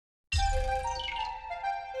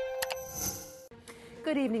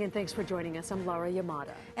Good evening and thanks for joining us. I'm Laura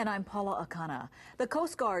Yamada. And I'm Paula Akana. The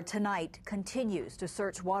Coast Guard tonight continues to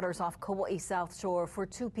search waters off Kauai South Shore for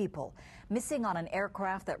two people missing on an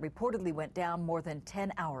aircraft that reportedly went down more than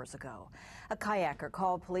 10 hours ago. A kayaker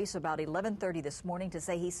called police about 11:30 this morning to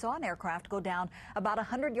say he saw an aircraft go down about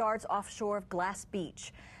 100 yards offshore of Glass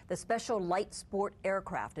Beach. The special light sport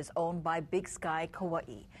aircraft is owned by Big Sky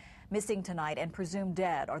Kauai. Missing tonight and presumed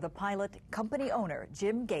dead are the pilot, company owner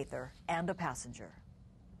Jim Gaither, and a passenger.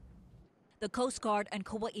 The Coast Guard and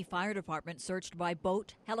Kauai Fire Department searched by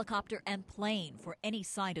boat, helicopter, and plane for any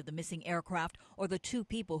sign of the missing aircraft or the two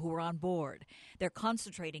people who were on board. They're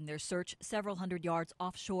concentrating their search several hundred yards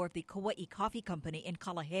offshore of the Kauai Coffee Company in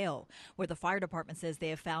Kalaheo, where the fire department says they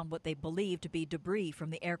have found what they believe to be debris from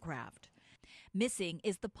the aircraft. Missing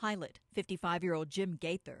is the pilot, 55-year-old Jim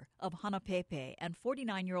Gaither of Hanapepe, and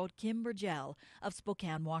 49-year-old Kim Burgell of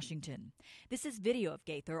Spokane, Washington. This is video of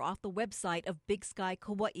Gaither off the website of Big Sky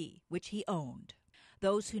Kauai, which he owned.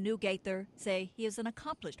 Those who knew Gaither say he is an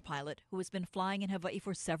accomplished pilot who has been flying in Hawaii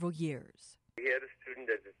for several years. He had a student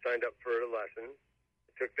that had signed up for a lesson,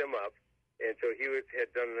 took them up, and so he had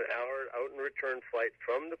done an hour out and return flight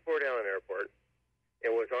from the Port Allen Airport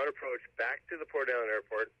and was on approach back to the Port Allen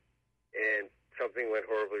Airport, and something went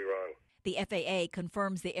horribly wrong. The FAA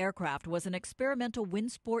confirms the aircraft was an experimental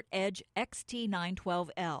Windsport Edge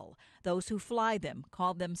XT912L. Those who fly them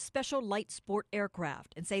call them special light sport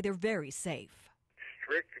aircraft and say they're very safe.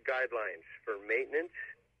 Strict guidelines for maintenance,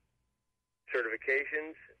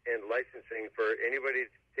 certifications, and licensing for anybody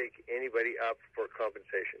to take anybody up for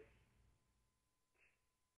compensation.